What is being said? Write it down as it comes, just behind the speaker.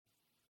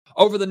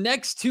Over the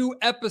next 2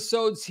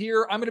 episodes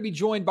here, I'm going to be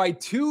joined by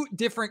 2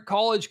 different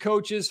college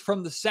coaches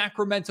from the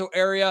Sacramento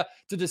area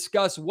to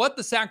discuss what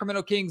the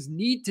Sacramento Kings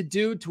need to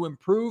do to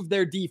improve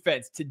their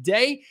defense.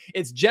 Today,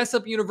 it's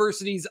Jessup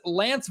University's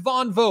Lance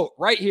Von Vogt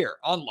right here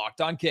on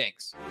Locked On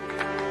Kings.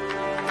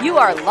 You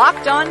are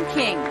Locked On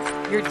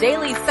Kings, your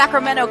daily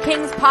Sacramento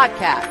Kings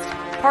podcast,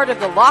 part of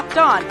the Locked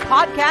On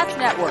Podcast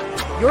Network,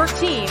 your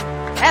team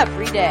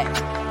every day.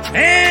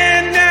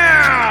 And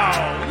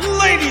now,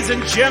 ladies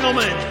and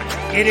gentlemen,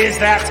 it is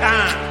that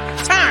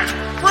time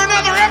for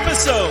another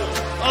episode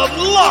of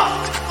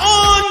Locked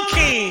On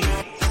Kings.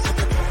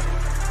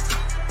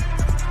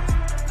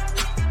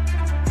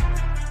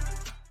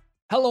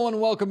 Hello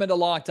and welcome into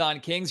Locked On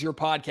Kings, your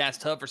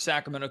podcast hub for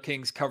Sacramento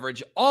Kings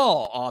coverage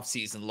all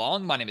offseason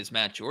long. My name is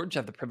Matt George. I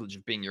have the privilege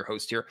of being your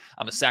host here.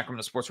 I'm a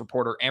Sacramento sports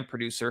reporter and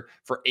producer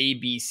for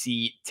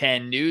ABC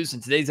 10 News.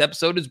 And today's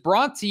episode is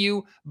brought to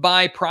you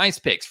by Prize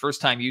Picks.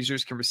 First-time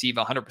users can receive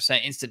a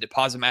 100% instant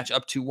deposit match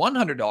up to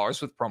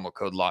 $100 with promo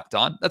code Locked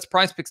On. That's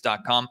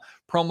prizepicks.com,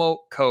 promo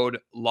code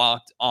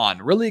Locked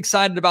On. Really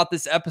excited about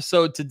this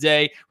episode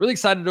today. Really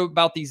excited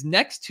about these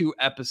next 2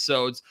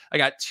 episodes. I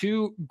got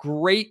 2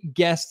 great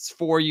guests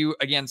for you,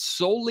 again,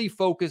 solely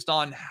focused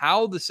on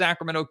how the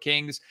Sacramento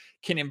Kings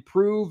can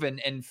improve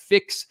and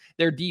fix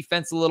their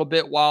defense a little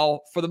bit,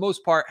 while for the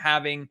most part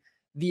having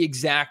the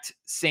exact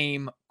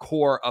same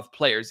core of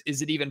players.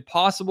 Is it even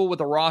possible with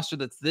a roster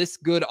that's this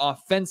good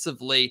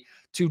offensively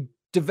to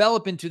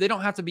develop into? They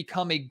don't have to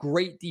become a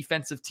great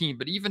defensive team,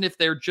 but even if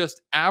they're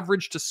just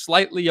average to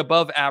slightly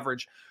above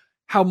average,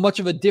 how much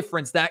of a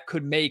difference that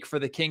could make for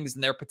the Kings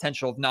and their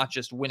potential of not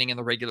just winning in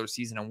the regular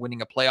season and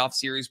winning a playoff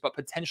series, but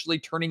potentially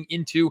turning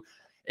into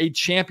a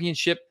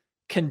championship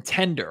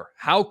contender.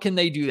 How can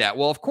they do that?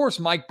 Well, of course,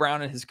 Mike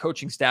Brown and his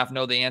coaching staff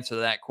know the answer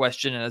to that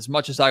question. And as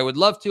much as I would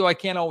love to, I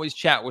can't always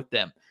chat with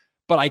them,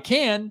 but I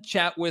can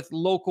chat with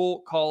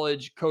local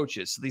college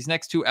coaches. So these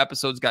next 2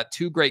 episodes got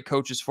 2 great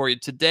coaches for you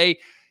today.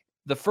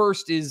 The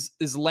first is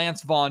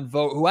Lance Von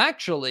Vogt, who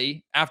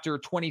actually, after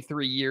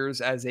 23 years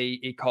as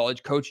a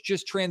college coach,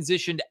 just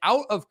transitioned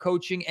out of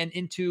coaching and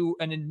into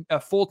a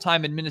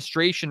full-time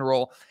administration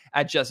role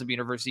at Jessup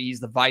University. He's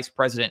the vice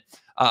president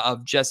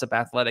of Jessup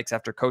Athletics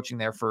after coaching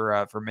there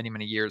for many,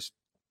 many years.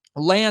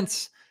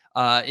 Lance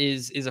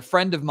is a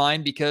friend of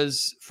mine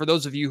because, for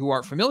those of you who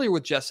aren't familiar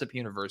with Jessup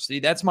University,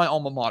 that's my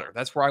alma mater.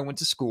 That's where I went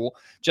to school.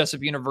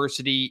 Jessup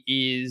University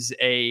is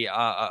a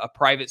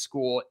private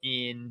school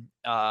in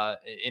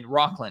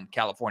Rockland,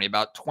 California,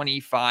 about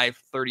 25-30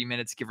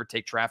 minutes, give or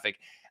take traffic,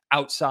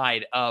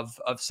 outside of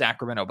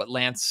Sacramento. But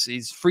Lance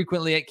is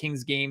frequently at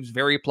Kings games,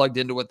 very plugged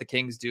into what the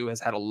Kings do,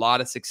 has had a lot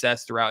of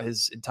success throughout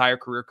his entire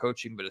career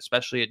coaching, but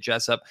especially at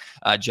Jessup.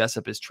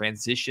 Jessup is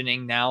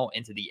transitioning now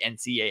into the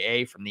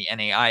NCAA from the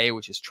NAIA,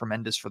 which is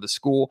tremendous for the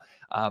school.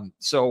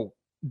 So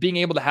being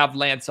able to have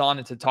Lance on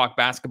and to talk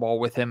basketball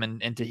with him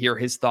and to hear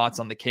his thoughts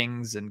on the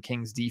Kings and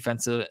Kings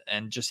defensive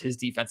and just his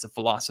defensive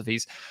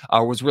philosophies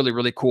was really,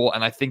 really cool.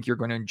 And I think you're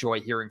going to enjoy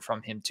hearing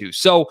from him too.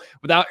 So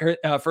without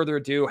further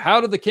ado,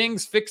 how do the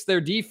Kings fix their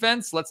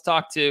defense? Let's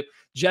talk to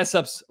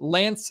Jessup's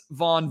Lance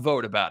Von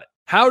Vogt about it.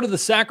 How do the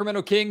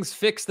Sacramento Kings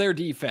fix their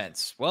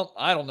defense? Well,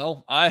 I don't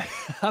know. I'm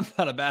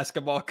not a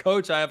basketball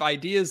coach. I have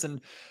ideas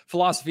and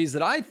philosophies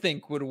that I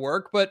think would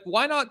work, but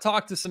why not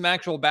talk to some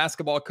actual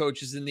basketball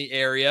coaches in the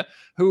area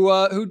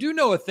who do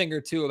know a thing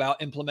or two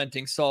about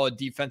implementing solid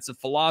defensive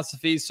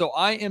philosophies? So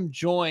I am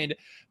joined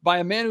by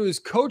a man who has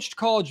coached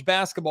college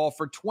basketball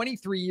for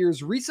 23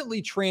 years,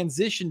 recently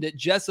transitioned at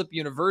Jessup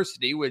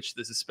University, which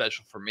this is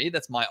special for me.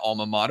 That's my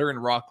alma mater in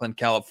Rockland,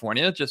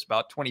 California, just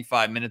about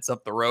 25 minutes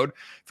up the road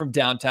from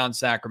downtown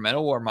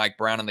Sacramento, where Mike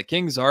Brown and the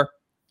Kings are.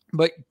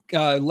 But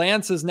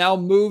Lance has now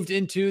moved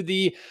into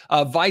the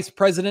vice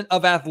president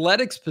of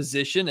athletics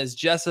position as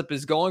Jessup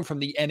is going from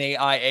the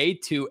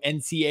NAIA to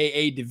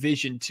NCAA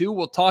Division II.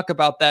 We'll talk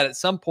about that at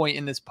some point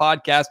in this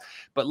podcast.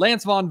 But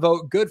Lance Von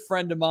Vogt, good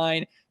friend of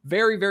mine,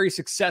 very, very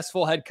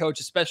successful head coach,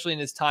 especially in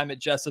his time at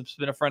Jessup. Has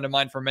been a friend of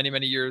mine for many,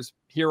 many years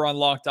here on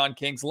Locked On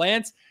Kings.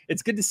 Lance,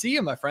 it's good to see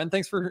you, my friend.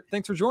 Thanks for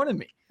joining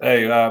me.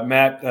 Hey,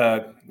 Matt,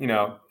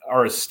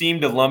 our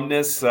esteemed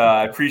alumnus,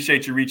 I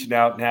appreciate you reaching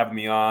out and having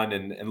me on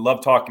and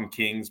love talking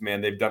Kings,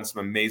 man. They've done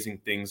some amazing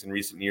things in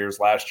recent years.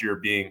 Last year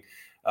being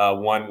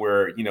one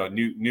where,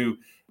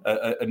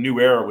 a new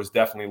era was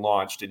definitely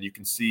launched. And you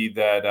can see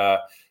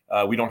that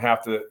we don't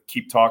have to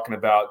keep talking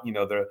about,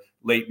 the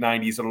late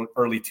 90s and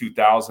early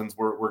 2000s.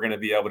 We're going to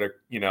be able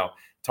to,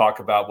 talk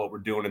about what we're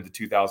doing in the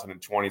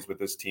 2020s with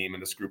this team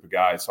and this group of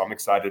guys. So I'm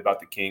excited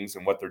about the Kings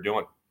and what they're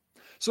doing.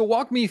 So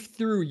walk me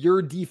through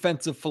your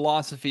defensive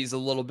philosophies a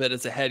little bit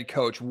as a head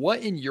coach.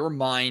 What in your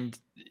mind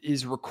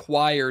is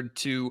required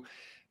to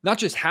not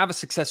just have a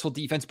successful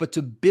defense, but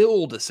to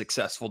build a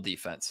successful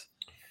defense?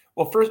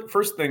 Well,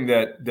 first thing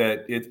that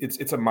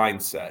it's a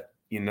mindset,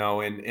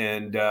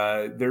 and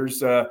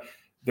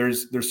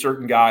there's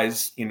certain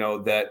guys,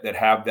 that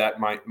have that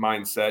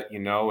mindset,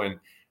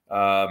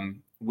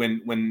 and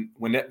when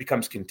that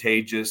becomes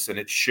contagious and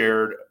it's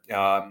shared,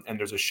 and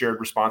there's a shared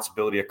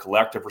responsibility, a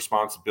collective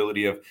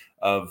responsibility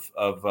of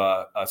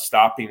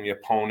stopping the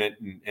opponent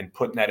and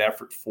putting that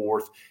effort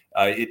forth,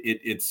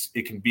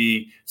 it can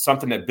be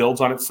something that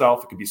builds on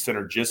itself. It can be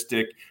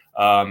synergistic.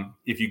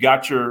 If you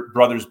got your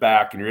brother's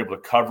back and you're able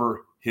to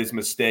cover his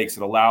mistakes,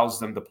 it allows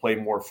them to play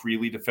more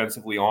freely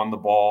defensively on the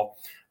ball.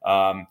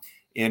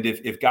 And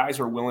if guys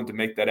are willing to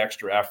make that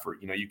extra effort,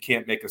 you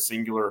can't make a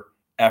singular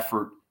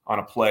effort on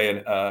a play,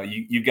 and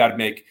you got to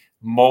make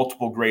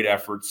multiple great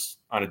efforts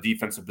on a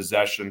defensive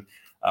possession.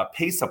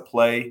 Pace of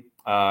play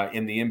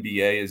in the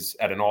NBA is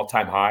at an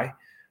all-time high,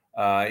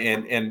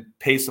 and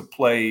pace of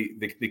play,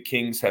 the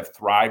Kings have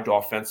thrived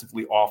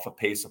offensively off of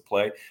pace of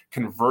play.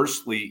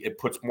 Conversely, it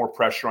puts more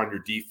pressure on your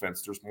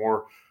defense. There's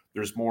more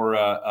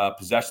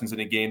possessions in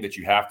a game that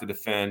you have to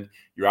defend.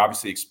 You're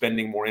obviously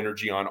expending more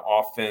energy on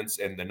offense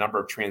and the number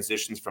of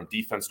transitions from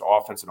defense to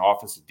offense and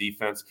offense to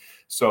defense.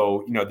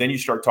 So, then you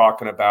start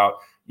talking about,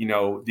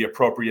 the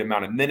appropriate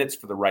amount of minutes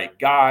for the right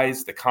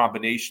guys, the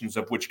combinations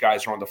of which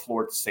guys are on the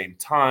floor at the same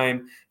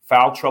time.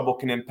 Foul trouble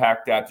can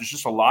impact that. There's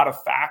just a lot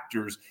of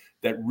factors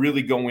that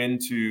really go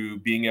into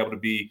being able to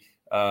be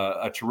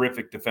a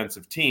terrific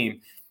defensive team.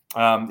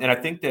 And I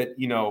think that,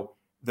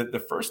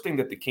 the first thing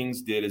that the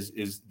Kings did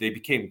is they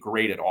became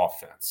great at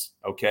offense,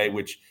 okay,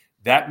 which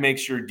that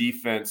makes your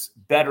defense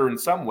better in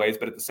some ways,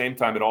 but at the same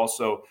time, it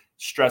also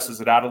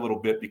stresses it out a little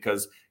bit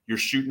because you're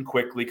shooting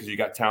quickly because you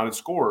got talented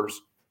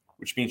scorers,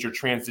 which means you're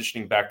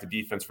transitioning back to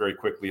defense very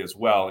quickly as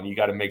well. And you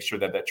got to make sure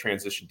that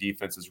transition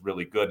defense is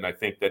really good. And I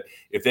think that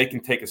if they can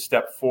take a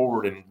step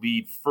forward and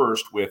lead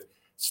first with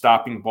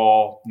stopping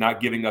ball, not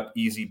giving up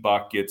easy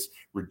buckets,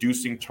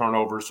 reducing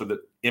turnovers so that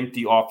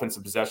empty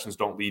offensive possessions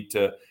don't lead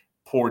to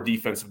poor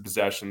defensive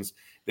possessions,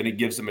 then it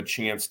gives them a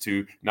chance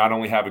to not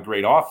only have a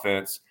great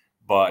offense,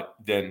 but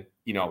then,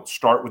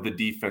 start with the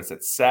defense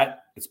that's set.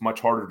 It's much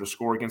harder to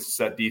score against a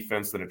set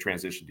defense than a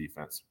transition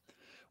defense.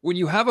 When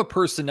you have a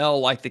personnel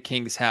like the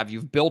Kings have,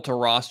 you've built a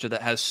roster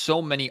that has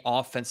so many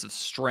offensive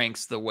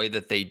strengths the way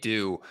that they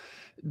do.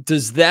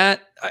 Does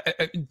that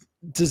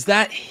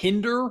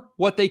hinder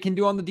what they can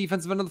do on the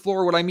defensive end of the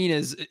floor? What I mean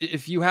is,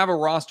 if you have a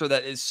roster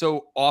that is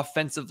so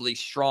offensively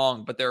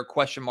strong, but there are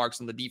question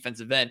marks on the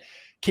defensive end,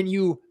 can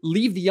you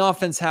leave the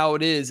offense how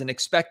it is and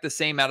expect the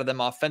same out of them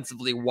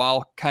offensively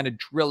while kind of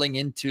drilling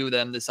into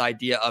them this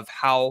idea of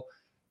how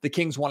the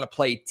Kings want to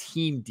play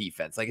team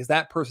defense? Like, is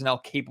that personnel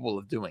capable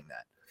of doing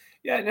that?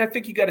 Yeah, and I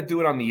think you got to do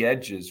it on the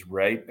edges,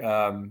 right?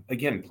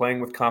 Again, playing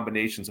with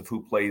combinations of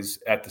who plays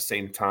at the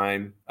same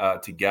time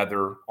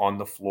together on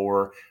the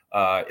floor,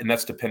 and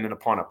that's dependent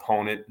upon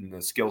opponent and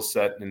the skill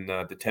set and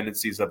the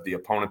tendencies of the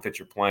opponent that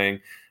you're playing.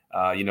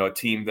 A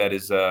team that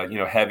is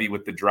heavy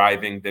with the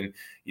driving, then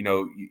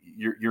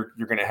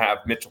you're going to have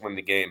Mitchell in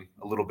the game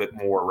a little bit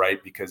more,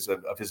 right? Because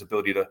of his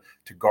ability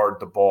to guard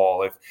the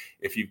ball.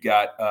 If you've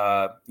got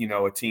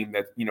a team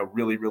that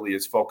really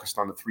is focused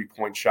on the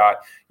 3-point shot,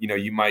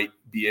 you might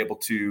be able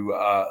to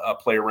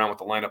play around with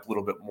the lineup a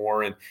little bit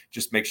more and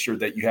just make sure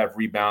that you have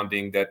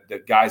rebounding,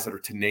 that guys that are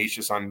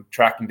tenacious on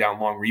tracking down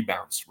long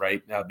rebounds,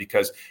 right?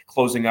 Because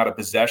closing out a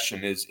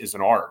possession is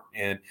an art,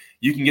 and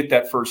you can get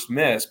that first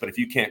miss, but if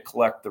you can't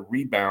collect the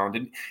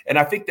rebound, and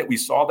I think that we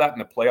saw that in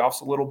the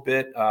playoffs a little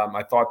bit.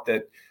 I thought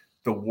that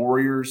the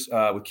Warriors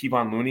with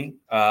Kevon Looney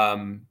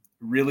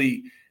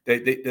really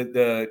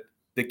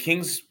the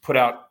Kings put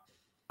out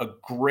a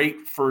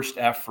great first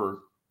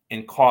effort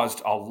and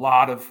caused a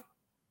lot of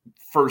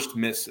first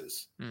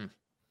misses.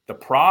 The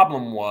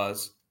problem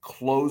was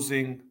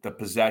closing the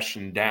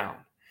possession down.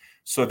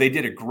 So they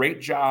did a great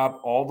job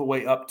all the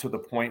way up to the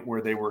point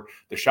where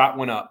the shot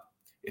went up,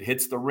 it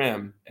hits the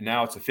rim, and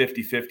now it's a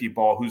 50-50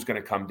 ball. Who's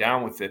going to come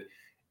down with it?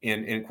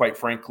 And quite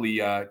frankly,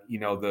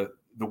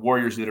 the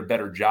Warriors did a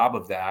better job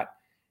of that.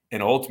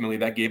 And ultimately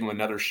that gave them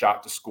another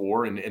shot to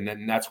score. And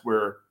then that's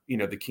where,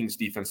 the Kings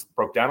defense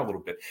broke down a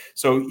little bit.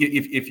 So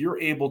if you're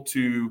able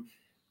to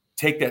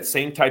take that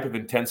same type of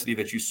intensity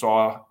that you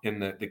saw in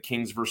the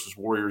Kings versus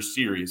Warriors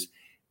series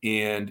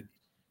and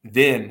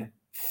then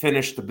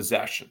finish the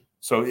possession.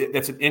 So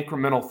that's an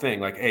incremental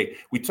thing. Like, hey,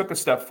 we took a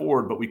step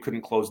forward, but we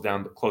couldn't close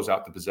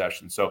out the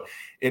possession. So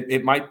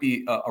it might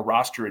be a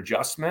roster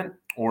adjustment,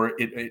 or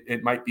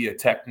it might be a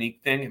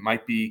technique thing. It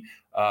might be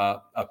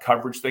a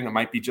coverage thing. It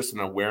might be just an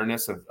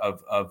awareness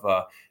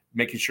of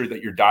making sure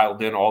that you're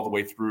dialed in all the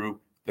way through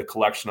the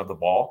collection of the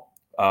ball.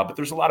 But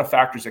there's a lot of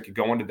factors that could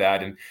go into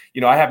that. And,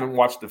 I haven't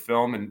watched the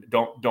film and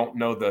don't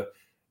know the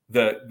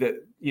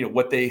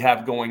what they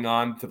have going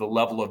on to the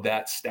level of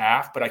that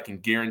staff, but I can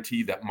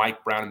guarantee that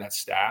Mike Brown and that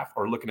staff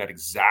are looking at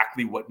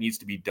exactly what needs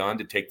to be done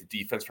to take the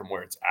defense from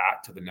where it's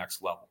at to the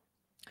next level.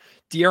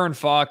 De'Aaron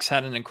Fox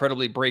had an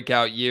incredibly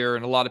breakout year,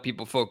 and a lot of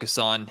people focus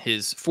on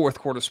his fourth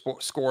quarter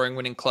scoring,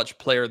 winning clutch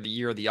player of the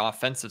year, the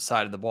offensive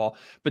side of the ball.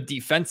 But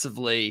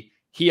defensively,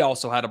 he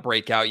also had a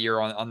breakout year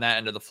on that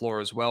end of the floor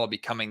as well,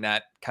 becoming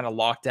that kind of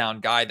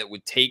lockdown guy that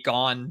would take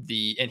on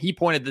and he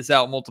pointed this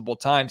out multiple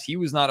times. He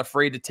was not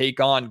afraid to take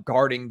on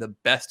guarding the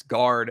best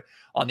guard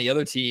on the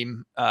other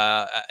team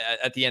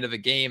at the end of a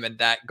game. And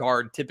that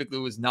guard typically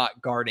was not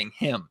guarding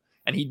him.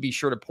 And he'd be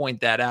sure to point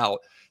that out.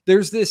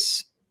 There's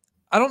this,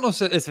 I don't know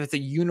if it's a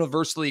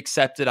universally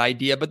accepted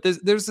idea, but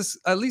there's this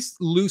at least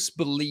loose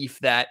belief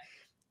that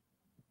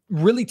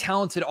really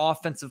talented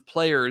offensive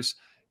players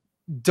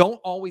don't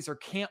always or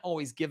can't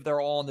always give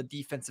their all on the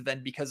defensive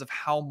end because of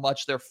how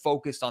much they're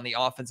focused on the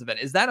offensive end.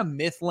 Is that a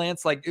myth,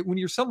 Lance? Like when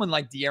you're someone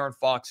like De'Aaron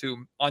Fox,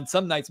 who on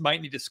some nights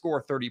might need to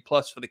score 30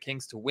 plus for the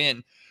Kings to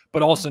win,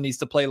 but also needs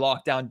to play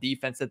lockdown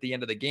defense at the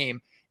end of the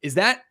game. Is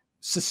that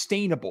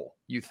sustainable,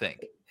 you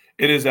think?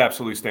 It is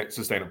absolutely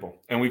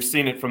sustainable. And we've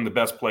seen it from the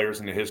best players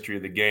in the history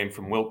of the game,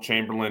 from Wilt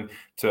Chamberlain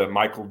to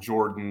Michael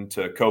Jordan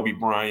to Kobe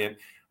Bryant.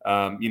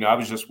 I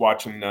was just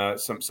watching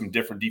some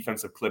different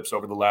defensive clips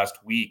over the last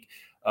week.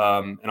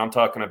 And I'm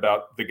talking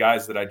about the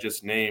guys that I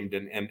just named,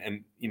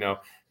 and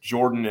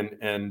Jordan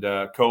and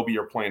Kobe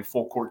are playing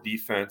full court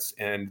defense,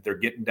 and they're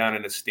getting down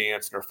in a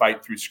stance, and they're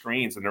fighting through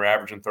screens, and they're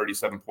averaging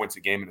 37 points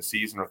a game in a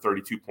season or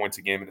 32 points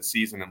a game in a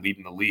season and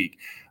leading the league.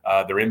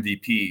 They're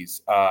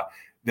MVPs.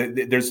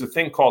 There's a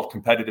thing called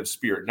competitive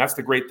spirit, and that's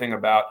the great thing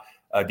about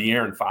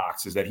De'Aaron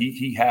Fox, is that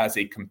he has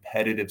a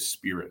competitive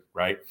spirit,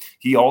 right?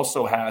 He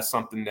also has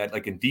something that,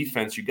 like in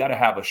defense, you got to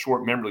have a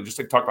short memory. Just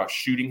like talk about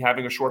shooting,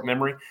 having a short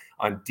memory.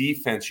 On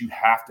defense, you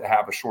have to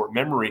have a short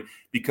memory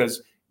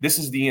because this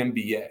is the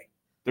NBA.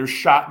 There's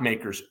shot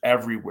makers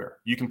everywhere.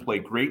 You can play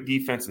great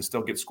defense and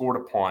still get scored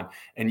upon,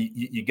 and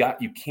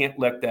you can't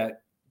let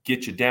that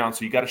get you down.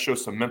 So you got to show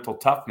some mental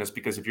toughness,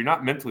 because if you're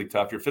not mentally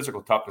tough, your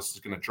physical toughness is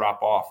going to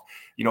drop off.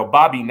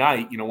 Bobby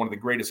Knight, one of the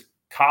greatest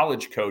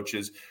college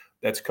coaches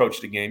that's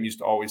coached the game, used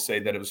to always say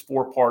that it was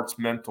 4 parts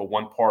mental,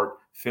 1 part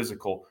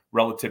physical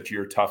relative to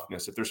your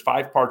toughness. If there's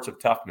 5 parts of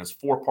toughness,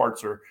 4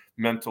 parts are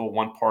mental,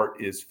 1 part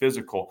is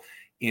physical.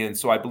 And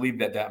so I believe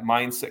that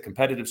mindset,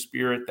 competitive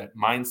spirit, that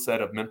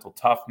mindset of mental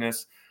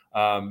toughness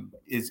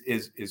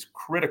is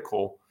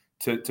critical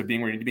to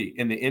being where you need to be.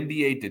 In the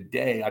NBA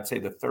today, I'd say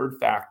the third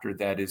factor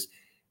that is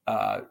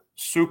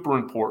super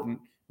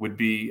important would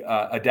be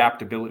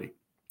adaptability.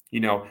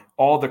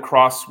 All the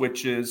cross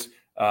switches,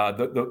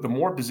 the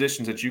more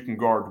positions that you can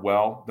guard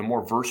well, the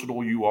more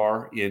versatile you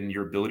are in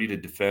your ability to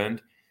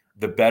defend,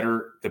 the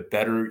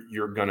better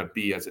you're going to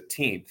be as a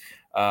team.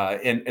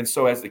 And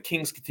so as the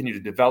Kings continue to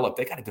develop,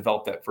 they got to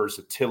develop that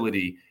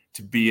versatility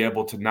to be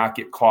able to not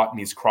get caught in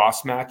these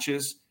cross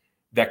matches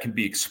that can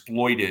be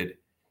exploited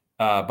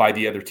by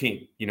the other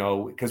team,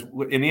 because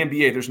in the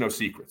NBA, there's no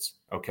secrets.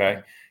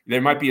 Okay. There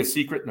might be a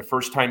secret in the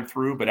first time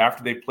through, but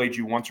after they've played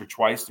you once or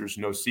twice, there's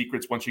no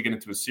secrets. Once you get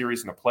into a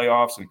series in the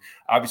playoffs, and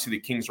obviously the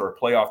Kings are a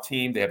playoff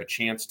team, they have a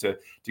chance to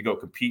go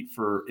compete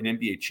for an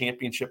NBA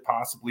championship,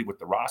 possibly with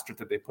the roster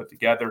that they put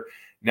together.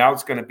 Now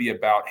it's going to be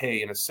about,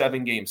 hey, in a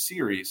 7-game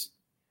series,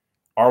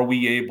 are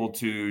we able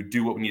to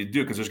do what we need to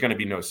do? Because there's going to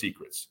be no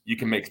secrets. You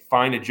can make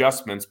fine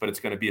adjustments, but it's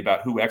going to be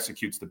about who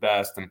executes the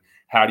best and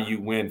how do you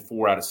win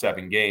 4 out of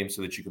 7 games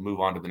so that you can move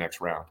on to the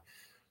next round.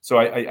 So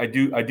I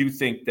do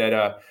think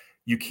that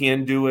you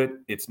can do it.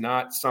 It's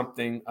not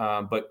something,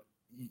 but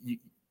you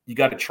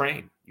got to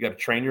train. You got to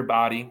train your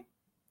body.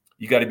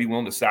 You got to be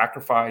willing to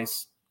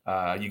sacrifice.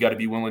 You got to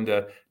be willing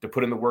to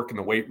put in the work in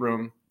the weight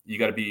room. You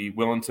got to be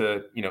willing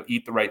to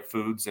eat the right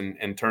foods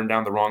and turn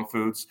down the wrong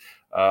foods.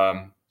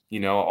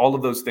 All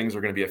of those things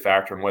are going to be a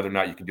factor in whether or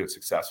not you can do it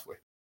successfully.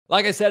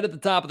 Like I said at the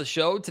top of the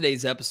show,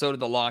 today's episode of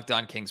the Locked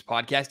On Kings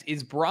podcast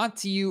is brought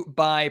to you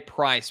by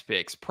Prize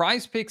Picks.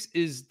 Prize Picks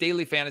is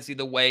daily fantasy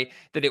the way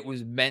that it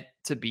was meant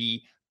to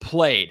be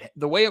played.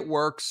 The way it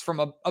works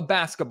from a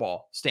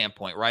basketball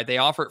standpoint, right? They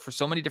offer it for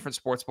so many different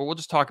sports, but we'll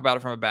just talk about it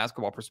from a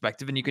basketball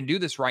perspective. And you can do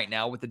this right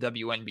now with the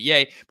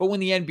WNBA. But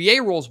when the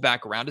NBA rolls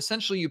back around,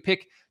 essentially you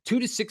pick 2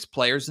 to 6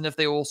 players, and if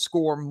they will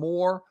score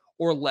more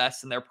or less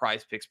than their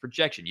Prize Picks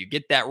projection. You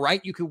get that right,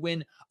 you could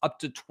win up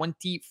to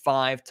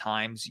 25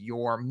 times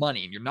your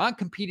money. And you're not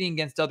competing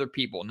against other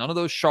people. None of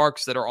those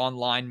sharks that are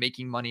online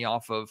making money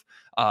off of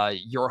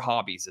your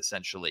hobbies,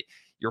 essentially.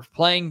 You're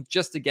playing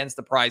just against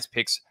the Prize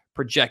Picks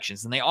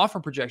projections. And they offer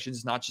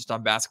projections not just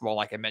on basketball,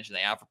 like I mentioned.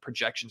 They offer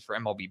projections for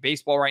MLB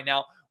baseball right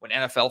now. When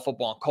NFL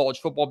football and college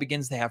football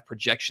begins, they have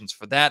projections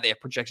for that. They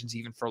have projections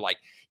even for like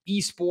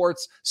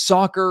esports,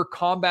 soccer,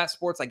 combat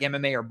sports like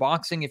MMA or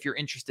boxing, if you're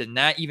interested in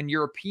that. Even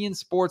European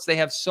sports, they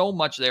have so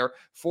much there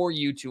for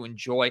you to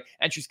enjoy.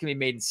 Entries can be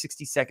made in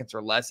 60 seconds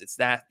or less. It's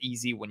that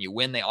easy. When you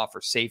win, they offer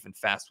safe and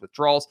fast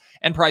withdrawals.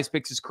 And Prize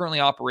Picks is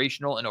currently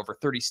operational in over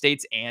 30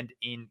 states and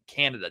in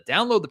Canada.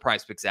 Download the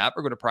Prize Picks app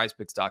or go to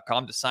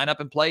prizepicks.com to sign up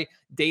and play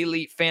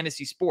daily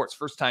fantasy sports.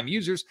 First-time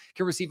users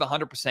can receive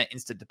 100%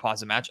 instant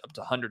deposit match up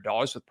to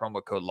 $100 with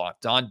promo code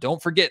Locked On.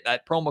 Don't forget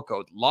that promo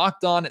code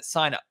Locked On at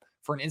sign up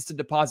for an instant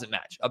deposit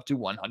match up to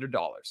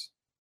 $100.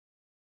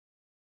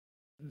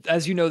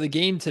 As you know, the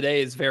game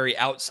today is very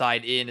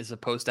outside in as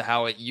opposed to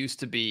how it used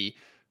to be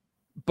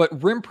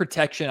But rim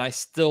protection, I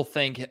still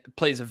think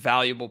plays a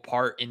valuable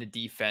part in the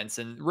defense.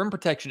 And rim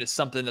protection is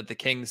something that the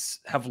Kings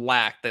have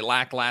lacked. They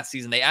lacked last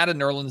season. They added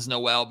Nerlens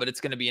Noel, but it's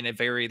going to be in a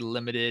very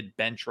limited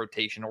bench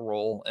rotational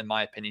role, in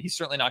my opinion. He's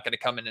certainly not going to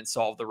come in and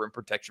solve the rim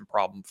protection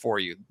problem for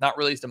you. Not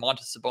really as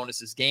Domantas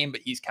Sabonis' game,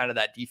 but he's kind of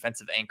that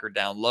defensive anchor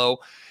down low.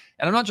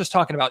 And I'm not just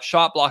talking about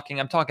shot blocking.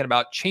 I'm talking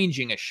about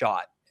changing a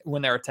shot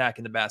when they're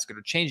attacking the basket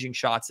or changing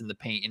shots in the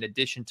paint, in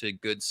addition to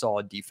good,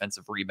 solid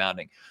defensive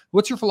rebounding.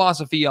 What's your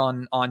philosophy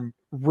on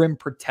rim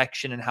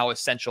protection and how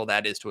essential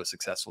that is to a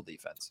successful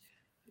defense?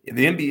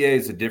 The NBA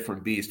is a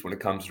different beast when it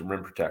comes to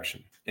rim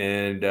protection.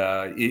 And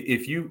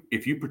if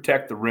you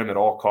protect the rim at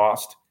all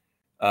cost,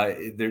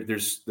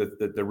 there's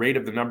the rate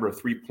of the number of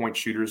three-point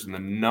shooters and the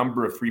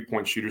number of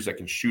three-point shooters that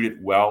can shoot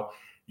it well.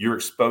 You're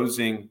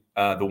exposing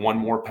the one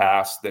more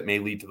pass that may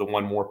lead to the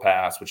one more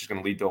pass, which is going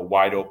to lead to a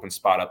wide open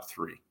spot up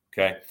three.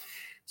 Okay.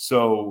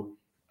 So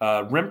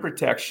rim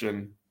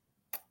protection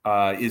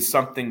is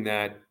something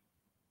that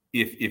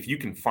if you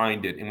can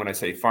find it, and when I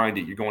say find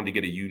it, you're going to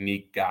get a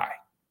unique guy,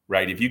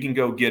 right? If you can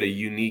go get a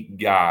unique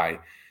guy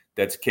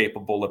that's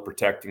capable of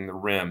protecting the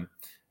rim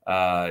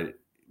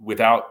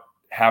without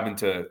having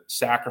to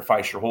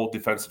sacrifice your whole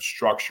defensive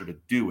structure to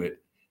do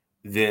it,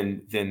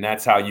 then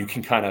that's how you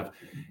can kind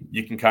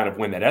of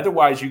win that.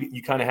 Otherwise,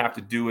 you kind of have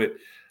to do it.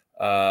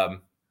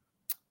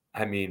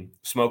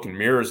 Smoke and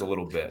mirrors a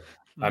little bit.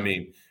 I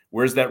mean,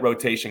 where's that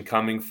rotation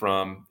coming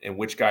from and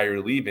which guy you're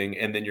leaving?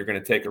 And then you're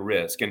going to take a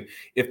risk. And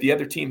if the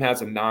other team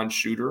has a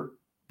non-shooter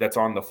that's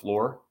on the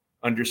floor,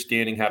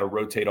 understanding how to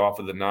rotate off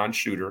of the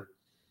non-shooter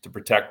to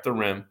protect the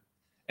rim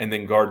and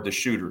then guard the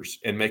shooters,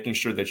 and making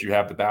sure that you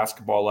have the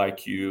basketball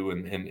IQ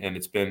and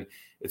it's been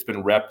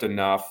repped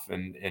enough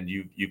and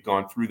you've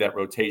gone through that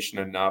rotation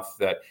enough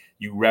that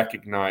you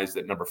recognize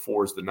that number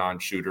 4 is the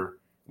non-shooter.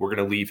 We're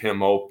going to leave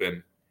him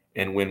open.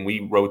 And when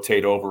we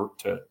rotate over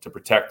to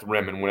protect the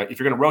rim, and if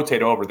you're going to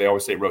rotate over, they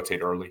always say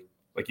rotate early.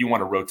 Like, you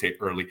want to rotate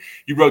early.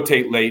 You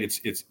rotate late,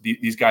 it's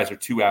these guys are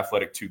too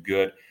athletic, too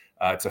good.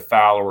 It's a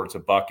foul or it's a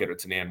bucket or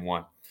it's an and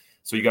one.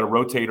 So you got to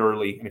rotate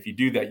early. And if you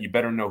do that, you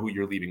better know who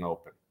you're leaving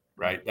open,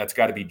 right? That's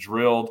got to be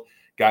drilled.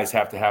 Guys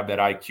have to have that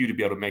IQ to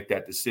be able to make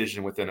that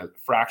decision within a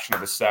fraction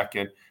of a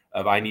second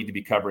of, I need to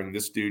be covering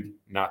this dude,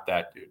 not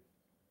that dude.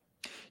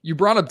 You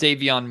brought up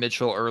Davion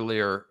Mitchell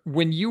earlier.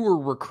 When you were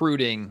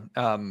recruiting,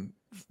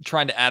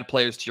 trying to add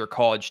players to your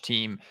college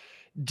team,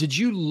 did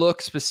you look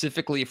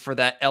specifically for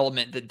that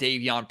element that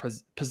Davion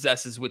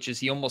possesses, which is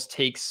he almost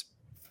takes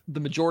the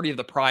majority of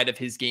the pride of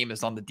his game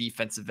is on the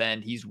defensive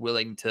end. He's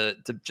willing to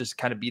just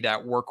kind of be that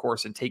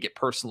workhorse and take it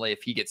personally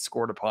if he gets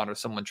scored upon or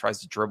someone tries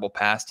to dribble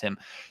past him.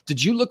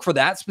 Did you look for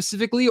that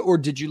specifically, or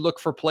did you look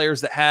for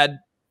players that had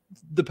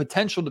the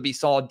potential to be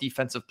solid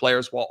defensive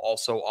players while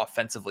also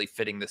offensively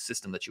fitting the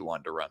system that you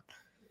wanted to run?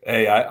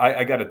 Hey,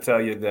 I got to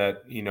tell you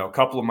that, a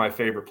couple of my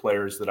favorite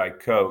players that I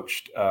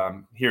coached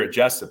here at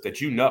Jessup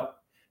that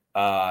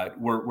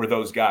were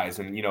those guys.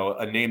 And,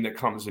 a name that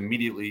comes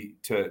immediately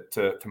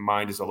to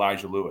mind is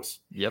Elijah Lewis.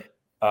 Yep.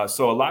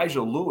 So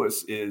Elijah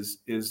Lewis is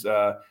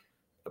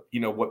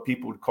what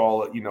people would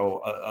call,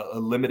 a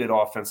limited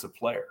offensive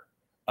player.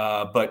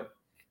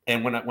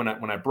 And when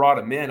I brought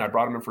him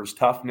in, for his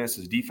toughness,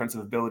 his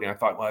defensive ability. And I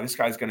thought, wow, this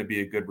guy's going to be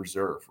a good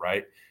reserve,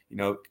 right?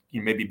 You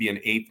maybe be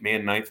an 8th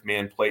man, 9th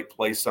man,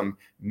 play some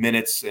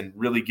minutes and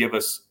really give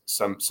us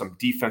some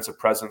defensive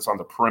presence on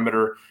the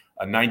perimeter.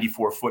 A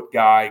 94-foot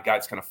guy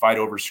that's going to fight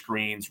over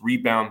screens,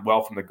 rebound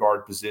well from the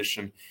guard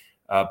position.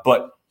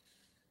 But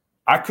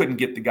I couldn't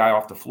get the guy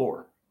off the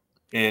floor.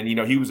 And,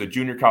 he was a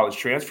junior college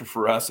transfer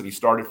for us, and he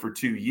started for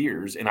 2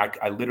 years. And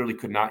I literally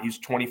could not use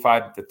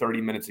 25 to 30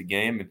 minutes a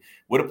game, and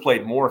would have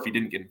played more if he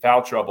didn't get in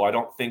foul trouble. I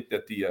don't think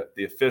that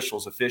the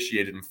officials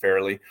officiated him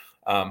fairly.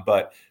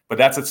 But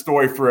that's a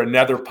story for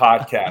another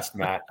podcast,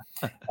 Matt.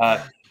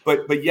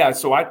 But yeah,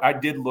 so I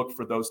did look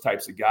for those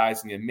types of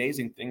guys. And the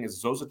amazing thing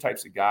is those are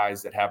types of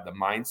guys that have the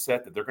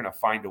mindset that they're going to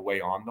find a way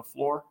on the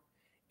floor.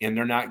 And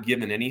they're not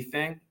given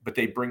anything, but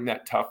they bring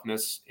that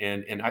toughness.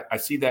 And I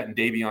see that in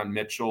Davion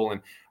Mitchell,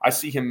 and I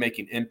see him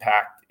making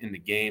impact in the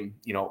game.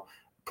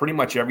 Pretty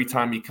much every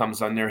time he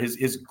comes on there,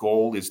 his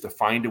goal is to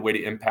find a way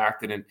to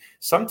impact it. And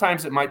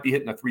sometimes it might be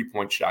hitting a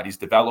 3-point shot. He's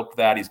developed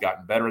that. He's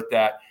gotten better at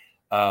that.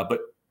 But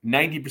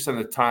 90% of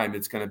the time,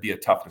 it's going to be a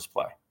toughness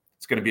play.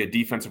 It's going to be a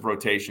defensive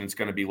rotation. It's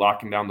going to be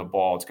locking down the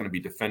ball. It's going to be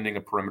defending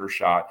a perimeter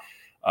shot.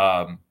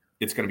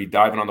 It's going to be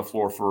diving on the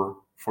floor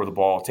for the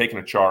ball, taking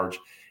a charge.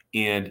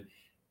 And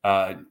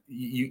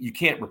you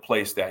can't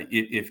replace that.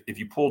 If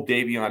you pull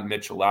Davion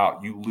Mitchell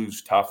out, you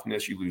lose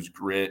toughness, you lose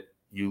grit,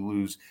 you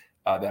lose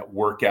that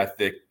work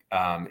ethic,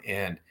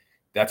 and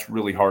that's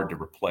really hard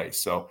to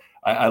replace. So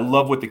I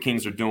love what the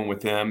Kings are doing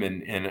with him,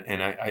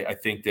 and I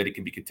think that it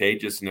can be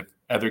contagious. And if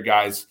other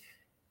guys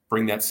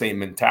bring that same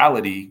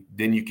mentality,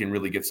 then you can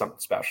really get something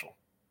special.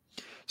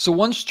 So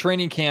once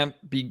training camp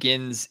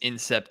begins in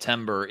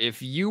September,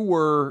 if you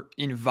were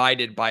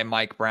invited by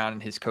Mike Brown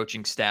and his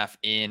coaching staff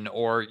in,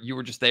 or you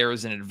were just there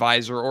as an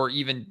advisor, or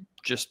even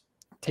just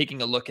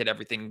taking a look at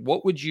everything,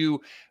 what would you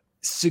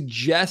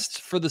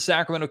suggest for the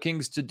Sacramento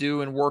Kings to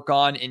do and work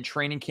on in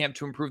training camp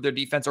to improve their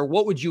defense? Or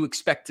what would you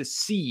expect to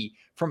see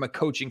from a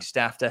coaching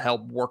staff to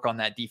help work on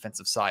that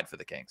defensive side for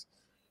the Kings?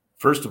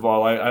 First of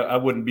all, I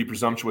wouldn't be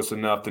presumptuous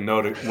enough to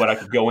know what I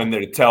could go in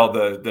there to tell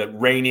the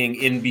reigning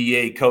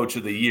NBA coach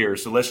of the year.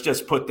 So let's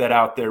just put that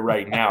out there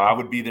right now. I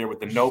would be there with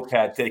the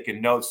notepad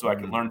taking notes so I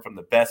could learn from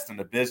the best in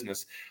the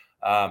business.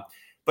 But,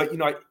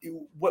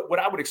 what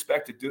I would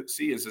expect to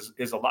see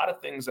is a lot of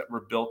things that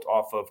were built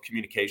off of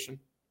communication.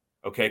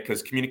 Okay,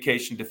 because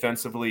communication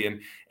defensively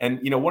and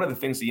one of the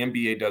things the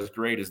NBA does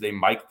great is they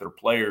mic their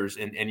players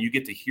and you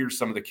get to hear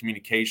some of the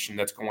communication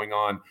that's going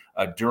on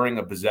during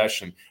a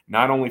possession,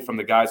 not only from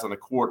the guys on the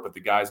court but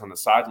the guys on the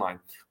sideline.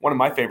 One of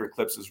my favorite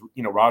clips is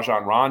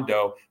Rajon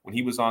Rondo when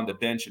he was on the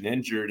bench and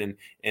injured and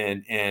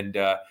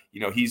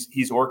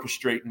he's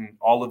orchestrating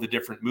all of the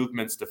different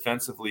movements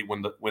defensively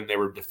when they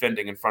were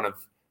defending in front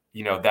of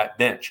that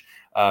bench.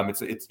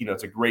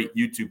 It's a great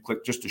YouTube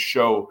clip just to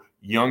show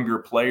younger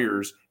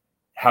players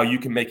how you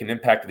can make an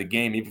impact of the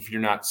game, even if you're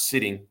not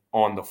sitting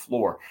on the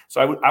floor.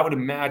 So I would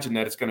imagine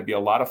that it's going to be a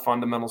lot of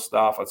fundamental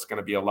stuff. It's going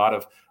to be a lot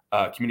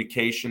of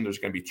communication. There's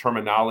going to be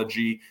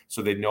terminology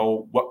so they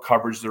know what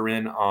coverage they're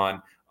in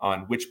on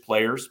which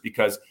players,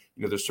 because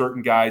there's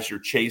certain guys you're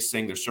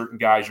chasing, there's certain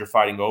guys you're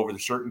fighting over,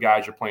 there's certain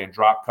guys you're playing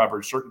drop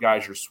coverage, certain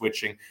guys you're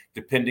switching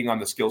depending on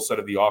the skill set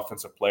of the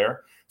offensive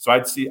player. So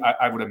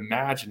I would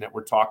imagine that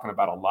we're talking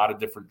about a lot of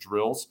different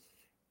drills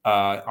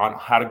on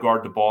how to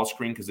guard the ball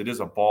screen, because it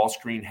is a ball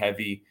screen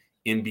heavy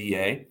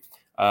NBA.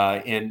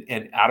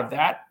 And out of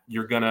that,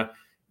 you're gonna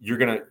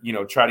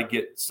try to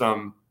get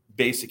some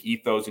basic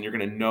ethos, and you're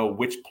gonna know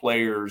which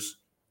players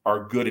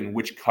are good in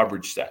which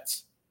coverage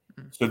sets.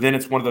 So then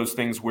it's one of those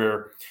things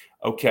where,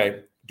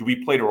 okay, do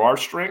we play to our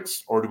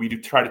strengths or do we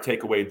try to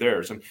take away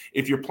theirs? And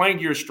if you're playing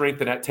to your strength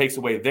and that takes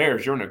away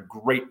theirs, you're in a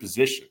great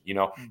position.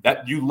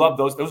 That you love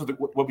those. Those are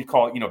what we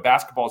call,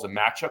 basketball is a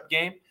matchup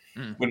game.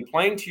 When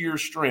playing to your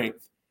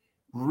strength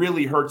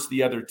really hurts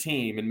the other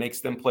team and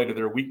makes them play to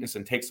their weakness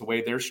and takes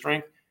away their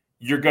strength,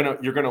 you're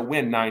gonna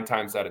win 9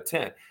 times out of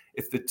 10.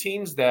 It's the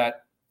teams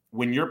that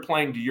when you're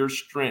playing to your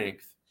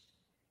strength,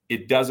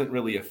 it doesn't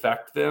really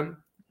affect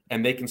them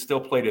and they can still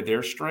play to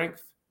their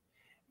strength.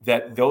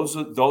 Those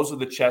are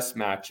the chess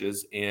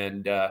matches,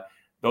 and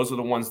those are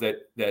the ones that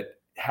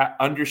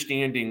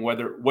understanding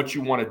what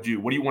you want to do,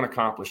 what do you want to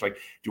accomplish? Like,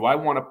 do I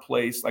want to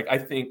place? Like, I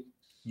think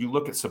you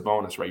look at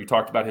Sabonis, right? You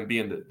talked about him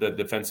being the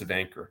defensive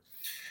anchor.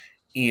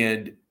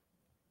 And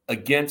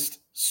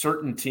against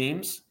certain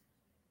teams,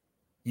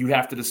 you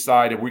have to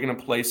decide, are we going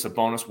to play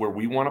Sabonis where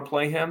we want to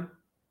play him?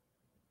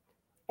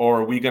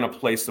 Or are we going to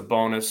play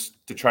Sabonis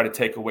to try to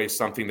take away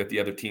something that the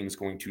other team is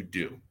going to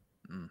do,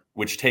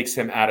 which takes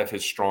him out of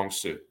his strong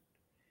suit?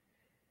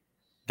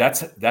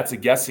 That's a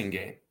guessing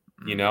game,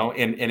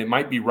 and it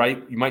might be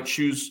right. You might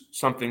choose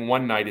something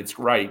one night, it's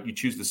right. You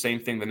choose the same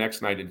thing the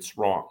next night, and it's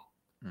wrong.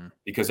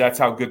 Because that's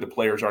how good the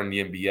players are in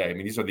the NBA. I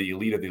mean, these are the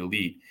elite of the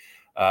elite.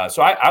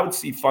 So I would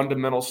see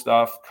fundamental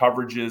stuff,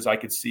 coverages. I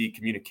could see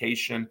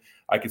communication.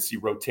 I could see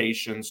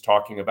rotations,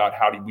 talking about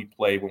how do we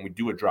play when we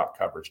do a drop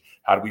coverage?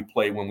 How do we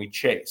play when we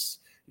chase?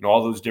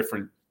 All those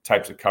different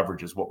types of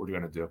coverages, what we're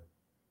going to do.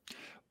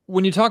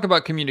 When you talk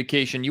about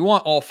communication, you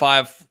want all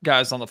 5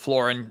 guys on the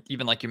floor, and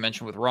even like you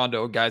mentioned with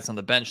Rondo, guys on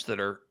the bench that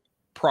are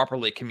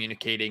properly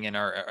communicating and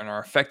are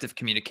effective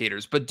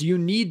communicators. But do you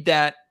need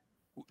that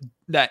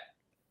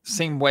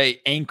same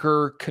way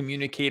anchor,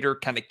 communicator,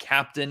 kind of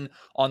captain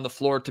on the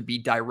floor to be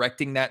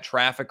directing that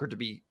traffic or to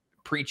be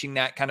preaching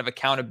that kind of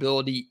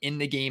accountability in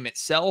the game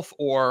itself?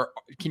 Or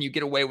can you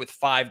get away with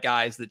 5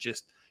 guys that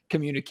just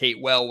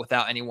communicate well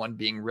without anyone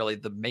being really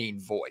the main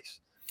voice?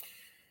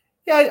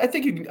 Yeah, I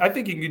think you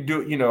can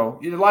do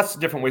it. Lots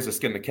of different ways to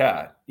skin the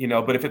cat,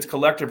 but if it's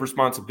collective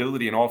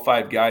responsibility and all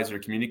 5 guys are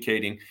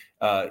communicating,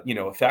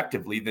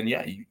 effectively, then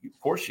yeah, of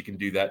course you can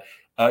do that.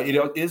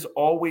 It is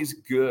always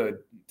good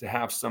to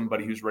have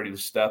somebody who's ready to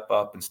step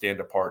up and stand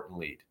apart and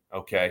lead,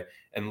 okay,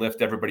 and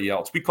lift everybody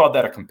else. We call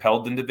that a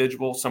compelled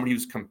individual, somebody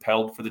who's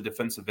compelled for the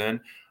defensive end.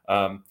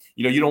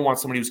 You don't want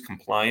somebody who's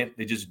compliant.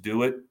 They just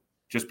do it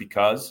just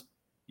because,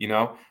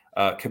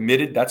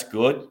 committed, that's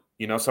good.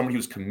 Somebody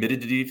who's committed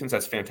to defense,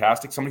 that's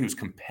fantastic. Somebody who's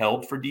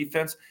compelled for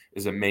defense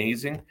is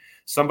amazing.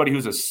 Somebody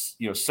who's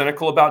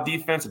cynical about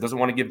defense and doesn't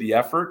want to give the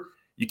effort,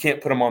 you can't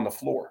put them on the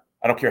floor.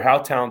 I don't care how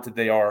talented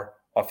they are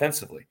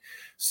offensively.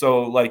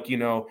 So,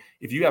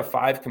 if you have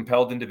 5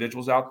 compelled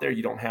individuals out there,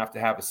 you don't have to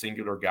have a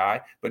singular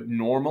guy. But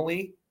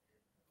normally,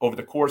 over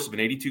the course of an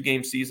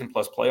 82-game season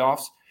plus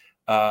playoffs,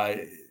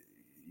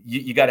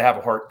 you got to have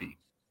a heartbeat.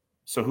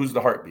 So who's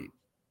the heartbeat?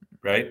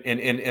 Right.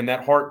 And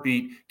that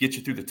heartbeat gets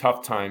you through the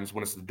tough times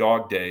when it's the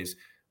dog days,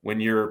 when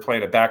you're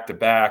playing a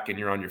back-to-back and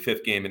you're on your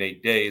 5th game in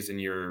 8 days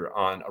and you're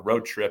on a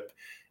road trip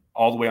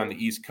all the way on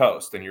the East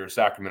Coast and you're a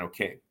Sacramento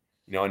King,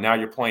 and now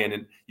you're playing,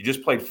 and you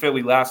just played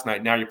Philly last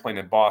night. Now you're playing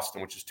in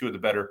Boston, which is 2 of the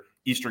better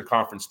Eastern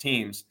Conference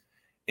teams.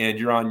 And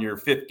you're on your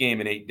 5th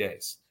game in 8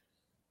 days.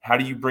 How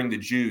do you bring the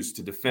juice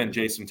to defend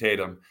Jason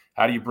Tatum?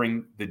 How do you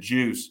bring the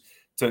juice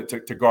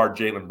to guard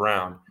Jaylen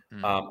Brown?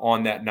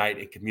 on that night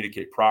and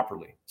communicate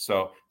properly.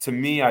 So to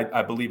me,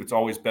 I believe it's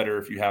always better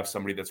if you have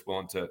somebody that's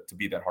willing to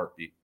be that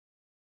heartbeat.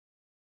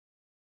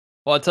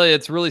 Well, I'll tell you,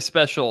 it's really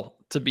special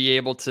to be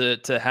able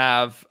to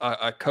have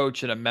a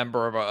coach and a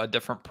member of a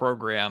different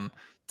program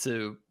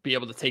to be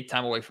able to take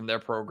time away from their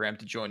program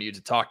to join you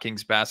to talk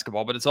Kings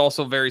basketball. But it's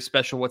also very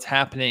special what's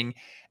happening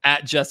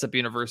at Jessup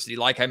University.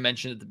 Like I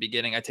mentioned at the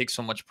beginning, I take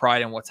so much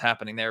pride in what's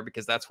happening there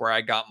because that's where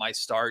I got my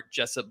start.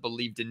 Jessup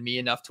believed in me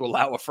enough to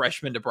allow a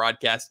freshman to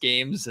broadcast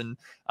games and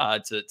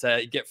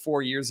to get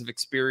 4 years of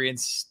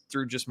experience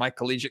through just my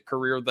collegiate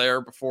career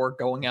there before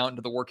going out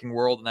into the working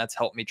world. And that's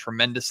helped me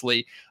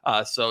tremendously.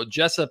 So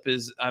Jessup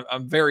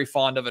I'm very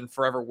fond of and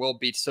forever will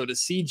be. So to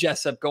see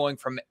Jessup going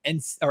from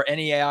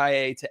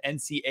NAIA to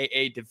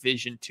NCAA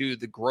Division II,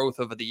 the growth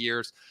over the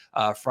years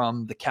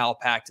from the Cal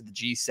Pac to the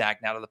GSAC,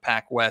 now to the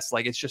Pac West,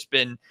 like it's just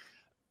been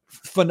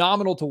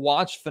phenomenal to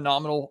watch,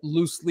 phenomenal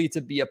loosely to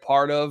be a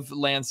part of.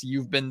 Lance,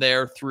 you've been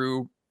there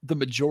through the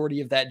majority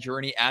of that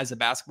journey as a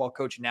basketball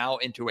coach, now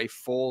into a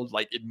full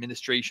like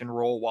administration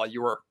role while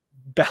you were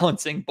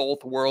balancing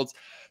both worlds.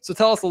 So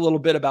tell us a little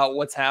bit about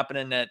what's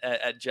happening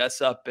at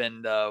Jessup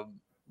and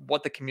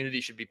what the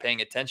community should be paying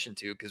attention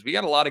to, because we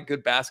got a lot of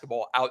good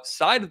basketball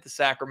outside of the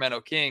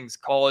Sacramento Kings.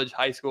 College,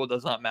 high school,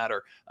 does not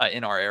matter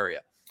in our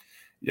area.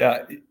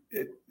 Yeah,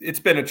 it's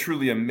been a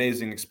truly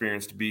amazing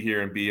experience to be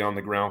here and be on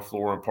the ground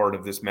floor and part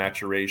of this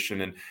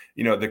maturation. And,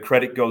 the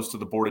credit goes to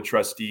the Board of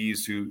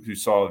Trustees who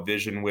saw a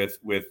vision with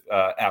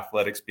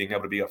athletics being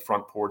able to be a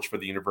front porch for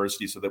the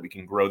university so that we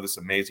can grow this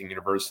amazing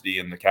university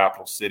in the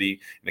capital city,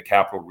 in the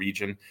capital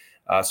region.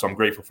 So I'm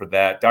grateful for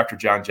that. Dr.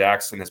 John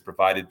Jackson has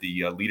provided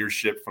the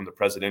leadership from the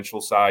presidential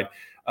side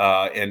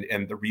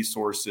and the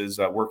resources,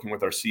 working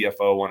with our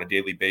CFO on a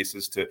daily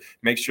basis to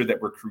make sure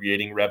that we're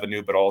creating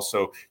revenue, but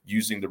also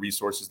using the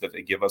resources that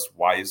they give us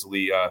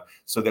wisely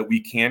so that we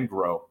can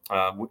grow.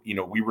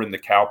 We were in the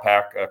Cal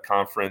Pac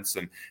conference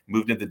and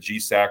moved into the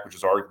GSAC, which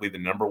is arguably the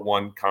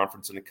 #1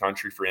 conference in the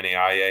country for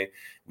NAIA.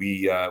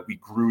 We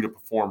grew to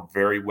perform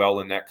very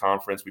well in that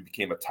conference. We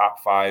became a top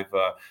 5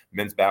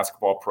 men's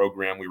basketball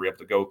program. We were able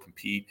to go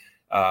compete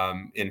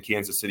in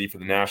Kansas City for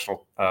the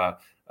national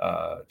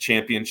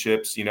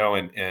championships,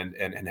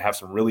 and have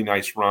some really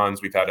nice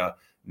runs. We've had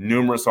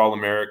numerous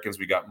All-Americans.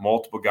 We got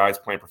multiple guys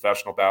playing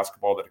professional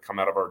basketball that have come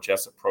out of our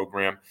Jessup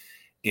program.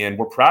 And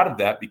we're proud of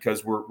that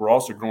because we're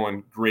also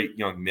growing great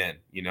young men,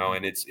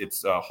 and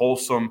it's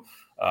wholesome,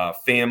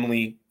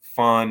 family,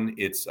 fun.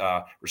 It's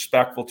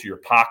respectful to your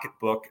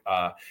pocketbook.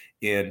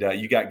 And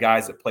you got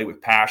guys that play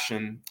with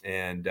passion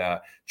and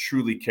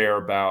truly care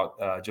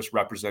about just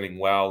representing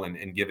well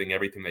and giving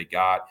everything they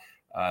got.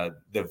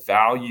 The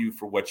value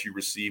for what you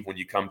receive when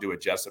you come to a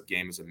Jessup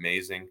game is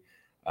amazing.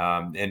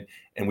 And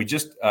we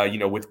just,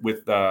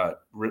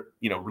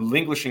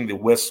 relinquishing the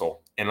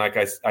whistle. And like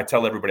I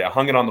tell everybody, I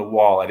hung it on the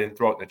wall. I didn't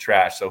throw it in the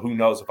trash. So who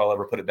knows if I'll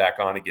ever put it back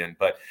on again.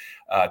 But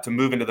to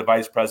move into the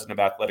vice president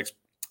of athletics,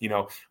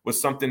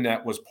 was something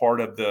that was part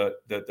of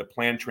the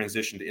planned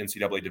transition to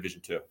NCAA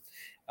Division II.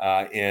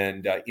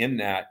 In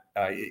that,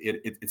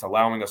 it's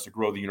allowing us to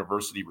grow the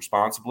university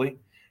responsibly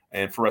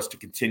and for us to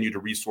continue to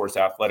resource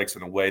athletics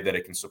in a way that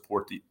it can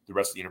support the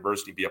rest of the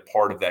university, be a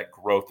part of that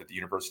growth that the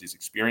university is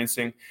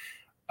experiencing.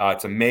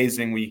 It's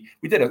amazing. We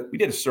did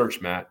a search,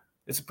 Matt.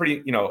 It's a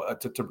pretty,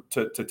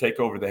 to take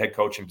over the head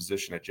coaching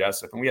position at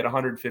Jessup. And we had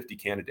 150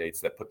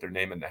 candidates that put their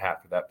name in the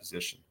hat for that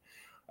position.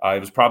 It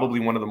was probably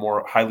one of the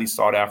more highly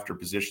sought after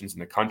positions in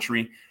the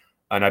country.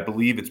 And I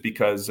believe it's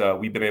because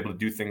we've been able to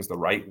do things the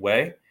right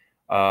way.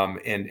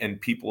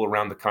 And people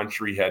around the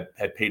country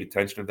had paid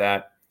attention to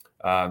that.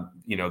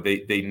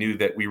 They knew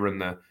that we were in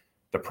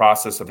the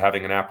process of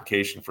having an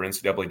application for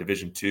NCAA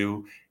Division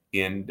II,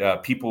 and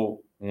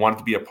people wanted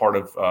to be a part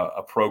of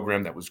a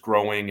program that was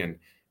growing and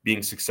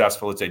being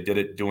successful as they did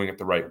it, doing it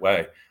the right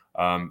way.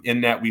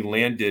 In that, we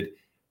landed,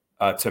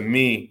 to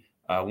me,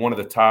 one of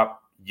the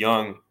top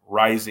young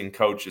rising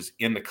coaches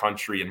in the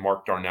country, and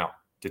Mark Darnell,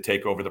 to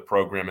take over the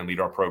program and lead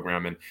our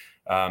program. And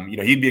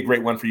he'd be a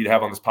great one for you to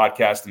have on this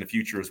podcast in the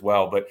future as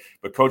well. But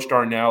Coach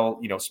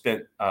Darnell,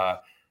 spent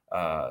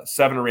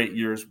 7 or 8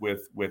 years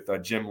with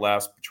Jim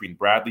Les between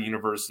Bradley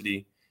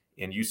University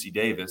and UC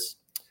Davis.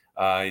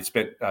 He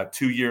spent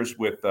 2 years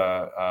with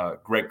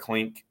Greg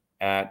Klink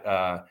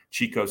at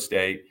Chico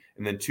State,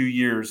 and then 2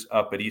 years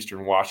up at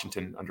Eastern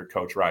Washington under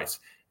Coach Rice,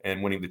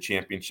 and winning the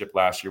championship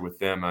last year with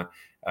them.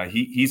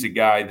 He's a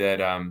guy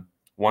that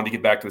wanted to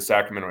get back to the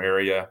Sacramento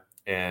area,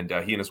 and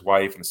he and his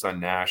wife and his son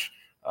Nash,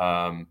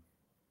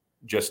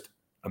 just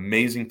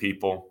amazing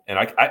people. And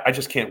I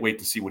just can't wait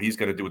to see what he's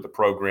going to do with the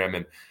program.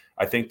 And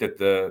I think that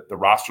the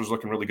roster is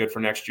looking really good for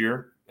next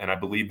year. And I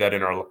believe that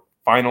in our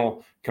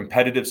final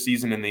competitive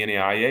season in the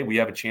NAIA, we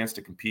have a chance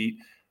to compete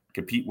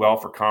well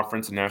for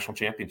conference and national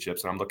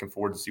championships. And I'm looking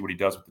forward to see what he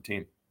does with the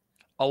team.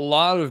 A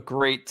lot of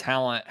great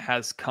talent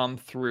has come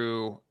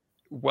through,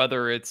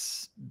 whether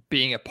it's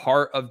being a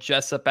part of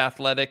Jessup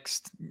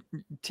athletics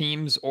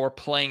teams or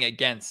playing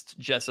against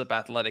Jessup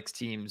athletics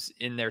teams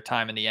in their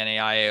time in the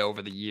NAIA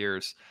over the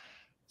years.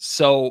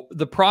 So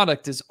the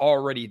product is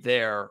already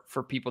there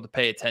for people to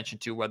pay attention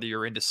to, whether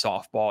you're into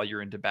softball,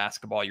 you're into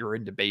basketball, you're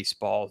into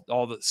baseball,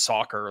 all the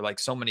soccer, like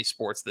so many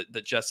sports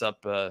that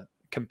Jessup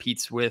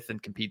competes with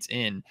and competes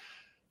in.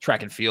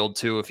 Track and field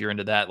too, if you're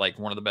into that, like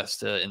one of the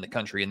best in the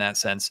country in that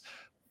sense.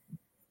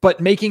 But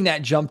making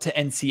that jump to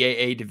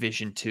NCAA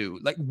Division II,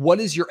 like what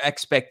is your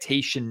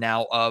expectation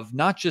now of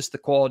not just the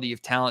quality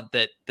of talent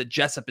that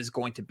Jessup is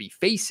going to be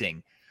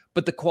facing,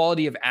 but the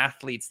quality of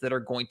athletes that are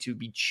going to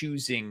be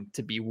choosing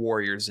to be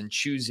Warriors and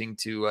choosing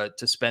to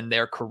spend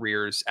their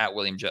careers at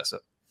William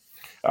Jessup?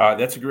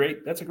 That's a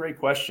great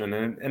question,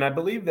 and I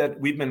believe that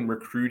we've been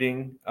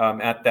recruiting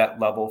at that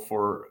level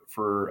for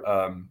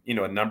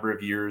a number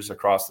of years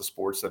across the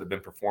sports that have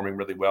been performing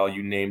really well.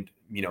 You named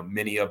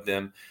many of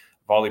them.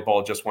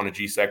 Volleyball just won a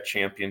GSAC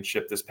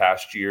championship this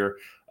past year.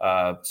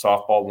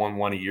 Softball won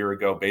one a year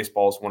ago.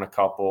 Baseball's won a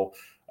couple.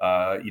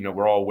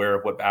 We're all aware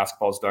of what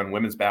basketball's done.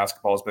 Women's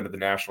basketball has been to the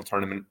national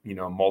tournament,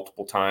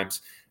 multiple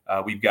times.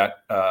 We've got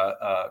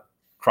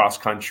cross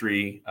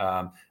country,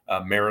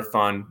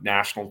 marathon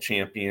national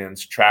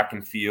champions, track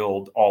and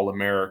field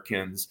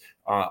All-Americans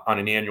on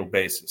an annual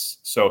basis.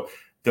 So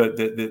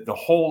the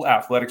whole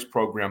athletics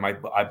program,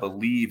 I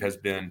believe, has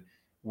been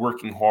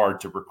working hard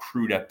to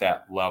recruit at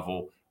that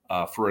level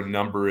for a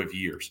number of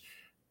years.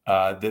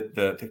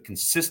 The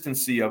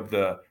consistency of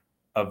the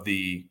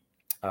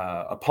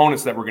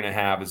opponents that we're going to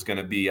have is going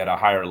to be at a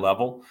higher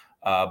level,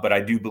 but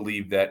I do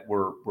believe that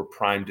we're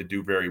primed to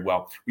do very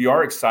well. We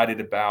are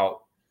excited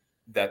about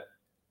that.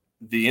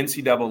 The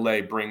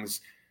NCAA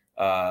brings,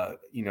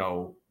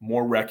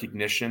 more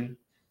recognition.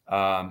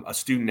 A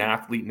student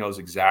athlete knows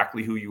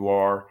exactly who you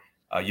are.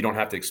 You don't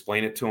have to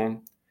explain it to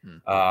them.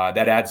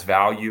 That adds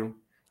value.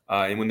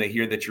 And when they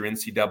hear that you're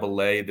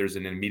NCAA, there's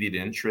an immediate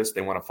interest.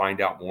 They want to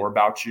find out more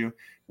about you.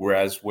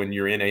 Whereas when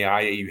you're in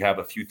AIA, you have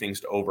a few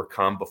things to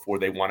overcome before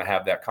they want to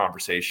have that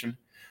conversation.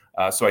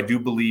 So I do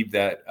believe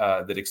that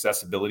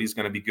accessibility is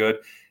going to be good.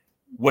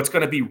 What's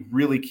going to be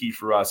really key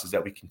for us is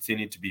that we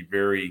continue to be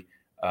very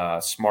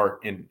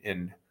smart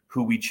in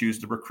who we choose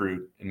to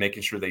recruit and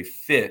making sure they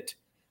fit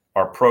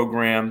our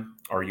program,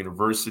 our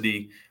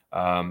university,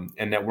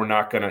 and that we're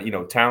not going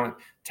to,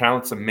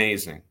 talent's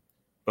amazing,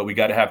 but we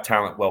got to have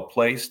talent well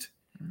placed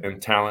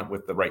and talent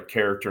with the right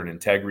character and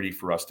integrity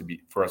for us to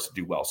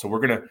do well. So we're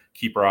going to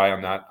keep our eye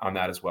on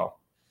that as well.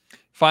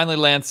 Finally,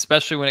 Lance,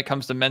 especially when it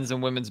comes to men's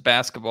and women's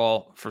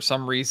basketball, for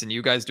some reason,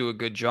 you guys do a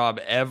good job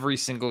every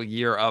single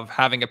year of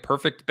having a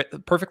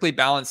perfectly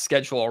balanced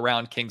schedule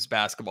around Kings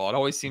basketball. It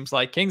always seems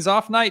like Kings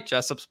off night,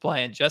 Jessup's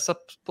playing.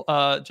 Jessup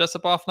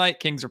off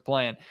night, Kings are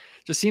playing.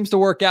 Just seems to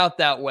work out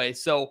that way.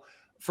 So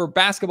for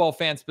basketball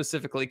fans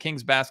specifically,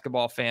 Kings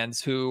basketball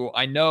fans who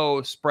I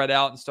know spread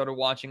out and started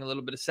watching a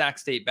little bit of Sac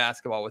State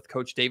basketball with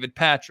Coach David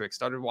Patrick,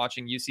 started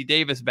watching UC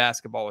Davis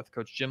basketball with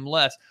Coach Jim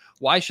Less,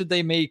 why should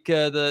they make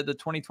the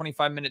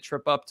 20-25-minute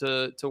trip up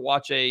to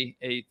watch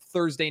a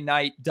Thursday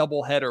night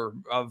doubleheader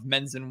of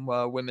men's and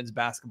women's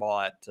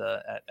basketball at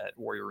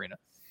Warrior Arena?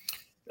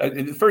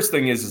 The first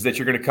thing is that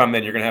you're going to come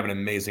in, you're going to have an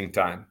amazing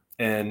time.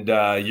 And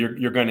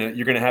you're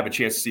gonna have a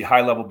chance to see high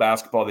level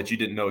basketball that you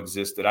didn't know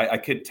existed. I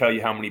couldn't tell you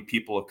how many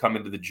people have come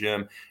into the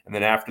gym and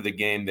then after the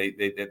game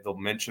they'll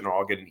mention, or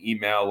I'll get an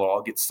email, or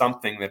I'll get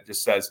something that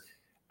just says,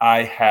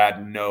 "I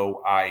had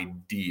no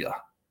idea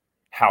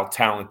how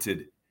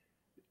talented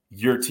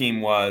your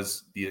team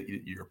was,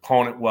 your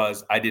opponent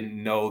was. I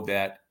didn't know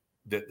that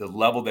the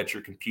level that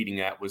you're competing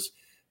at was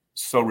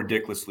so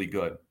ridiculously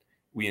good."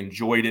 We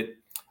enjoyed it.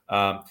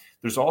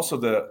 There's also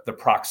the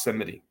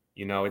proximity.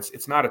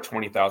 It's not a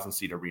 20,000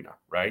 seat arena,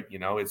 right?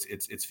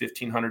 It's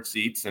 1,500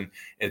 seats, and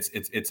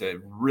it's a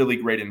really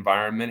great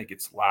environment. It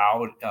gets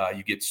loud.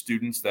 You get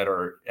students that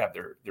have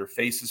their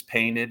faces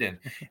painted,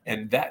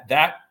 and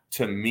that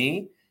to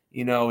me,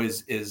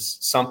 is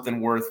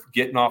something worth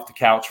getting off the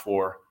couch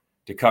for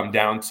to come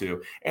down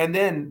to. And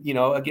then,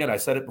 again, I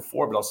said it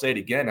before, but I'll say it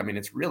again. I mean,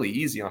 it's really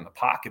easy on the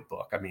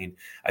pocketbook. I mean,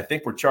 I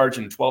think we're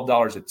charging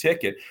 $12 a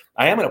ticket.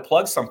 I am going to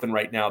plug something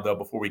right now, though,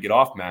 before we get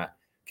off, Matt.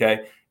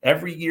 Okay.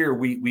 Every year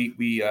we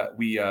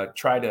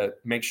try to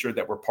make sure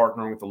that we're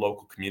partnering with the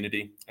local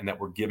community and that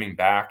we're giving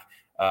back.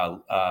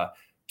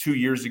 2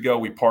 years ago,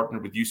 we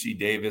partnered with UC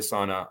Davis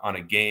on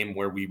a game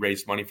where we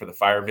raised money for the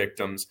fire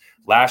victims.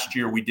 Last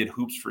year, we did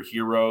Hoops for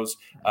Heroes,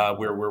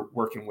 where we're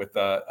working with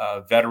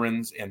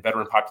veterans and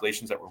veteran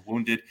populations that were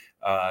wounded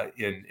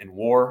in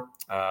war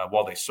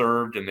while they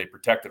served, and they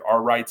protected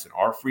our rights and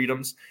our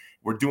freedoms.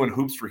 We're doing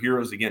Hoops for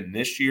Heroes again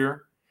this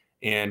year.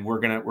 And we're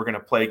gonna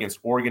play against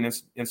Oregon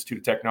Institute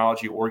of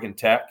Technology, Oregon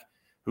Tech,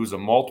 who's a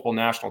multiple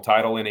national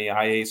title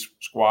NAIA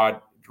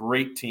squad.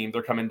 Great team.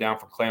 They're coming down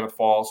from Klamath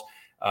Falls.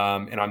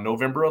 And on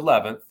November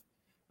 11th,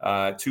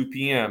 2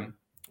 p.m.,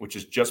 which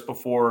is just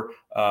before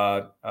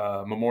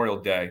Memorial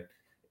Day,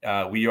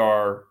 we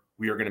are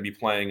going to be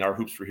playing our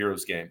Hoops for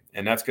Heroes game.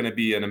 And that's going to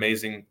be an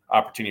amazing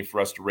opportunity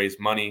for us to raise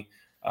money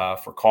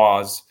for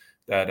cause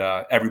that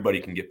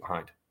everybody can get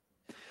behind.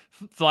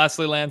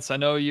 Lastly, Lance, I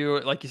know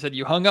you, like you said,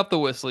 you hung up the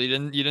whistle. You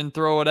didn't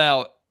throw it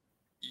out.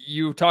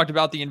 you talked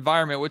about the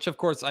environment, which of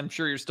course I'm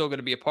sure you're still going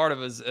to be a part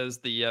of as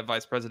the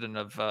vice president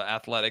of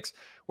athletics.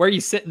 Where are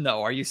you sitting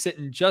though? Are you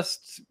sitting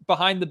just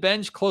behind the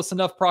bench, close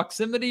enough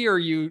proximity, or are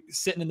you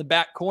sitting in the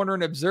back corner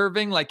and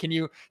observing? Like, can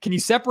you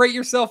separate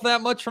yourself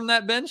that much from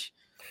that bench?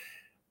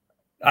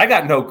 I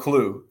got no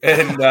clue.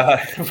 And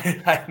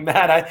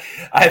Matt,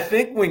 I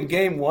think when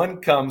game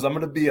one comes, I'm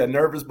going to be a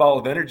nervous ball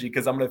of energy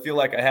because I'm going to feel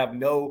like I have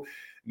no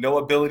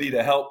ability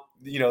to help,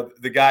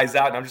 the guys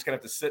out. And I'm just going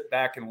to have to sit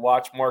back and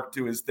watch Mark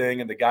do his thing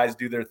and the guys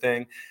do their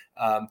thing.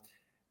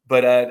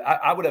 But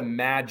I would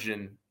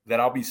imagine that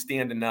I'll be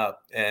standing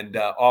up and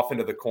off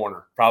into the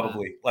corner,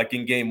 probably like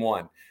in game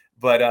one.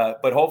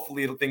 But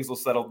hopefully things will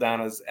settle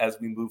down as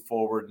we move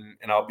forward,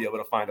 and I'll be able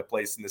to find a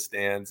place in the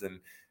stands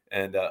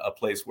and a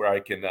place where I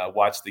can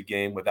watch the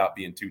game without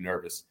being too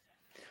nervous.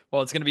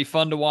 Well, it's going to be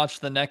fun to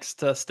watch the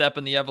next step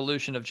in the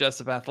evolution of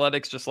Jessup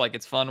Athletics, just like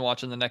it's fun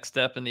watching the next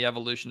step in the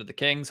evolution of the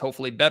Kings.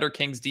 Hopefully better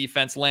Kings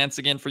defense. Lance,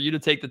 again, for you to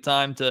take the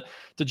time to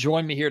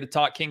join me here to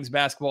talk Kings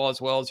basketball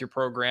as well as your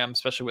program,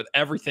 especially with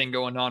everything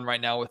going on right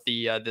now with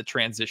the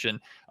transition.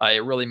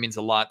 It really means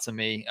a lot to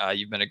me.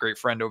 You've been a great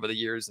friend over the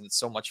years, and it's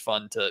so much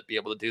fun to be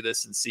able to do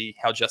this and see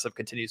how Jessup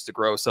continues to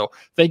grow. So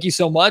thank you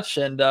so much,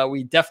 and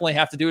we definitely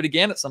have to do it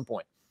again at some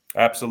point.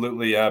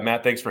 Absolutely.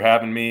 Matt, thanks for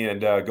having me, and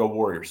go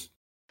Warriors.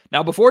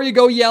 Now, before you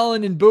go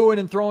yelling and booing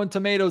and throwing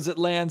tomatoes at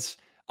Lance,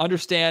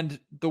 understand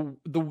the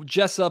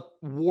Jessup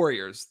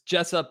Warriors.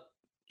 Jessup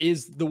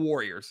is the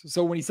Warriors.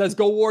 So when he says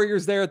go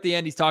Warriors there at the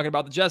end, he's talking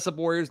about the Jessup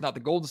Warriors, not the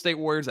Golden State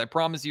Warriors. I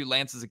promise you,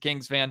 Lance is a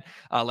Kings fan.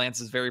 Lance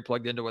is very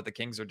plugged into what the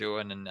Kings are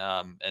doing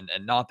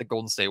and not the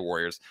Golden State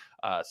Warriors.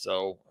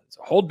 So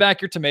hold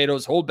back your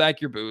tomatoes, hold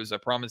back your booze. I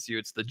promise you,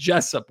 it's the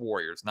Jessup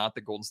Warriors, not the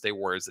Golden State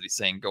Warriors that he's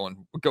saying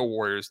go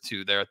Warriors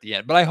to there at the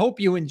end. But I hope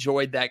you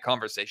enjoyed that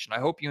conversation. I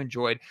hope you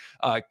enjoyed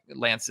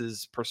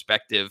Lance's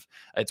perspective.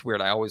 It's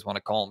weird. I always want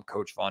to call him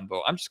Coach Von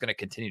Vogt. I'm just going to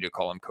continue to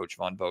call him Coach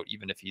Von Vogt,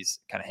 even if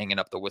he's kind of hanging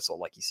up the whistle,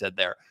 like he said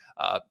there,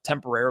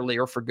 temporarily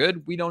or for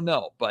good. We don't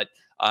know. But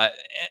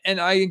and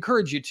I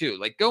encourage you to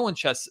go and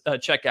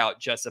check out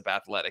Jessup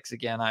Athletics.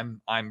 Again,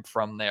 I'm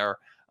from there.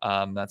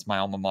 That's my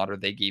alma mater.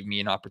 They gave me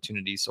an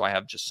opportunity, so I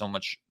have just so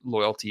much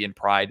loyalty and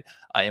pride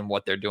in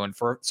what they're doing.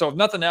 So if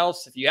nothing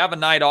else, if you have a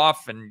night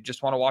off and you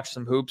just want to watch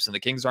some hoops and the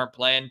Kings aren't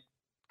playing,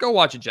 go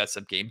watch a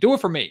Jessup game. Do it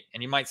for me,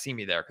 and you might see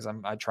me there because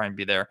I try and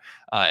be there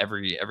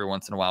every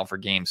once in a while for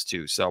games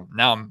too. So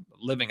now I'm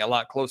living a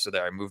lot closer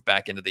there. I moved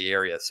back into the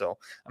area, so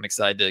I'm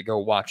excited to go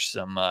watch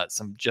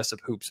some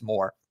Jessup hoops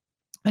more.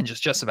 And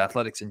just Jessup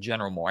Athletics in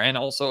general more. And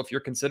also, if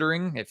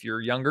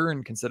you're younger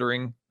and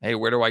considering, hey,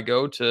 where do I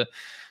go to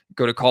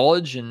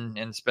college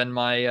and spend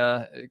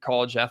my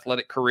college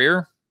athletic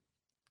career,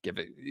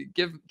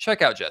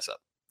 check out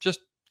Jessup. Just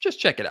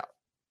check it out.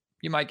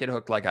 You might get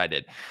hooked like I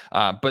did.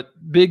 But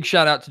big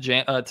shout out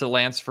to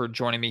Lance for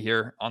joining me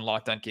here on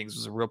Locked On Kings. It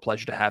was a real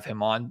pleasure to have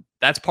him on.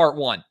 That's part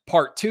one.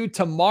 Part two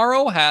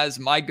tomorrow has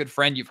my good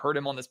friend. You've heard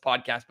him on this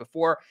podcast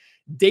before,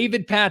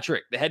 David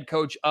Patrick, the head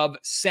coach of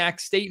Sac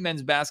State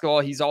men's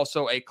basketball. He's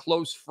also a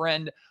close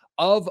friend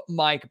of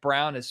Mike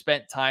Brown, has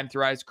spent time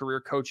throughout his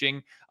career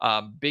coaching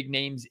big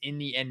names in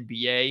the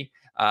NBA.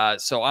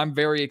 So I'm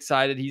very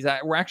excited.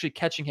 We're actually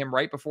catching him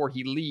right before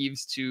he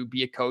leaves to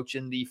be a coach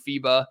in the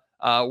FIBA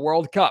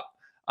World Cup.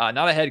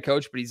 Not a head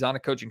coach, but he's on a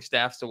coaching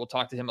staff. So we'll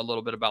talk to him a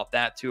little bit about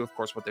that too. Of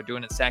course, what they're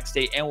doing at Sac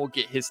State, and we'll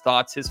get his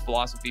thoughts, his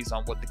philosophies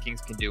on what the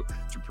Kings can do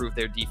to improve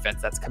their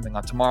defense. That's coming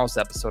on tomorrow's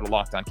episode of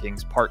Locked On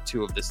Kings, part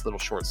 2 of this little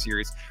short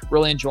series.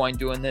 Really enjoying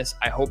doing this.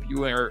 I hope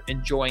you are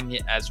enjoying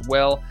it as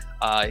well.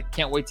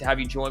 Can't wait to have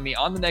you join me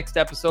on the next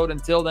episode.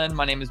 Until then,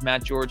 my name is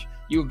Matt George.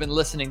 You have been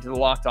listening to the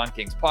Locked On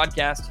Kings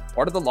podcast,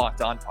 part of the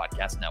Locked On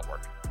Podcast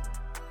Network.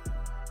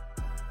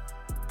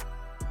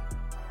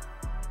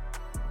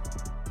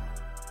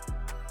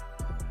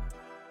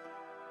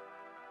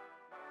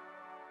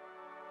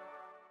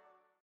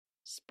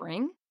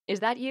 Spring?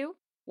 Is that you?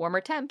 Warmer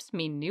temps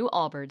mean new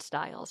Allbirds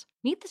styles.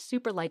 Meet the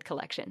Super Light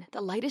Collection,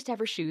 the lightest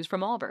ever shoes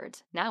from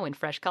Allbirds, now in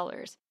fresh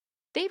colors.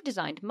 They've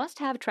designed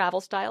must-have travel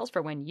styles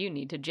for when you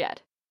need to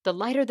jet. The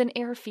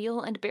lighter-than-air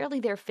feel and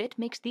barely-there fit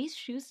makes these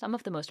shoes some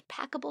of the most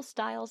packable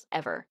styles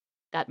ever.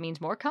 That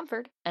means more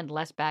comfort and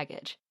less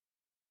baggage.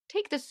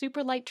 Take the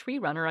Super Light Tree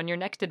Runner on your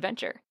next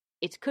adventure.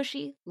 Its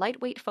cushy,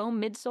 lightweight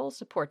foam midsole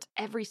supports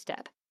every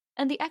step,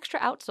 and the extra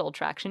outsole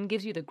traction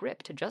gives you the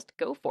grip to just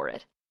go for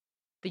it.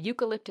 The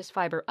eucalyptus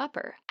fiber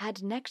upper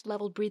adds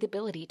next-level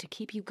breathability to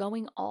keep you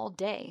going all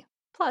day.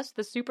 Plus,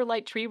 the Super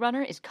Light Tree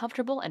Runner is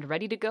comfortable and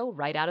ready to go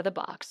right out of the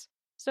box.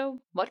 So,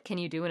 what can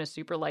you do in a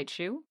super light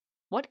shoe?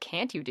 What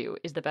can't you do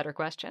is the better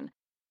question.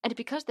 And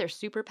because they're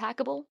super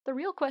packable, the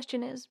real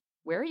question is,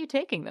 where are you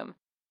taking them?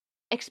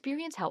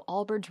 Experience how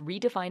Allbirds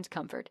redefines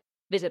comfort.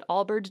 Visit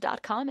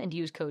allbirds.com and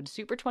use code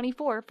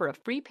SUPER24 for a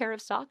free pair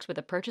of socks with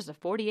a purchase of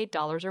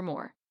 $48 or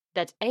more.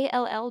 That's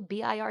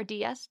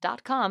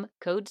ALLBIRDS.com,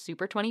 code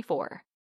SUPER24.